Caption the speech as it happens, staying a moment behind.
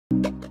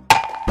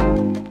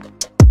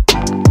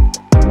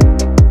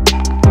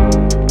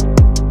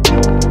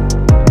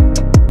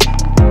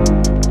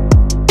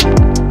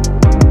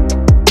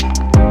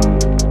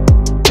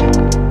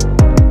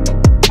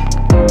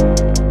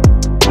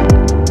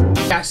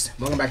guys,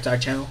 welcome back to our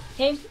channel.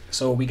 Hey.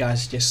 So we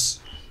guys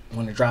just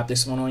want to drop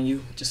this one on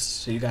you,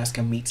 just so you guys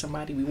can meet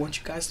somebody we want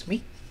you guys to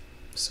meet.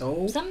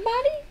 So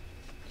Somebody?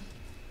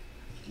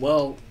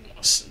 well,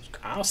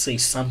 I'll say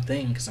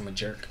something because I'm a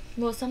jerk.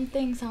 Well,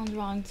 something sounds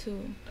wrong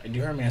too.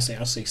 You heard me? I say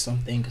I'll say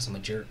something because I'm a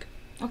jerk.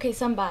 Okay,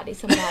 somebody.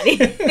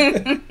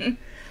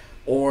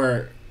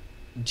 Or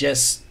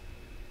just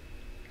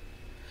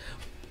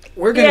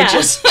we're gonna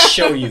just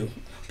show you.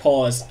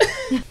 Pause.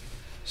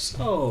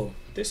 So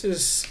this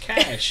is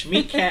Cash.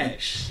 Meet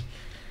Cash.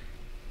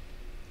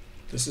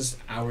 This is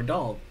our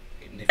dog.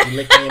 And if you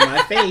lick me in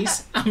my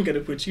face, I'm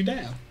gonna put you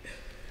down.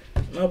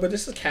 No, but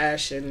this is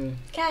Cash, and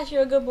Cash,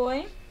 you're a good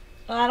boy.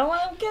 Well, I don't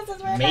want to kiss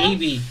us right now.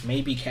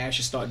 maybe Cash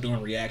should start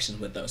doing reactions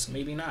with us.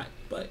 Maybe not.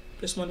 But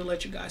just wanted to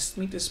let you guys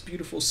meet this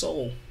beautiful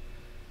soul.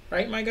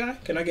 Right, my guy?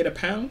 Can I get a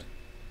pound?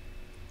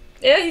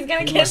 Yeah, he's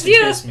gonna He kiss wants to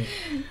you. kiss me.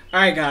 All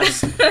right, guys.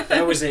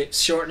 That was it.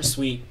 Short and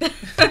sweet.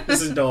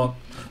 This is dog.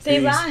 Say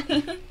Peace.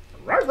 bye.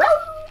 Row,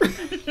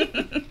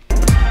 row.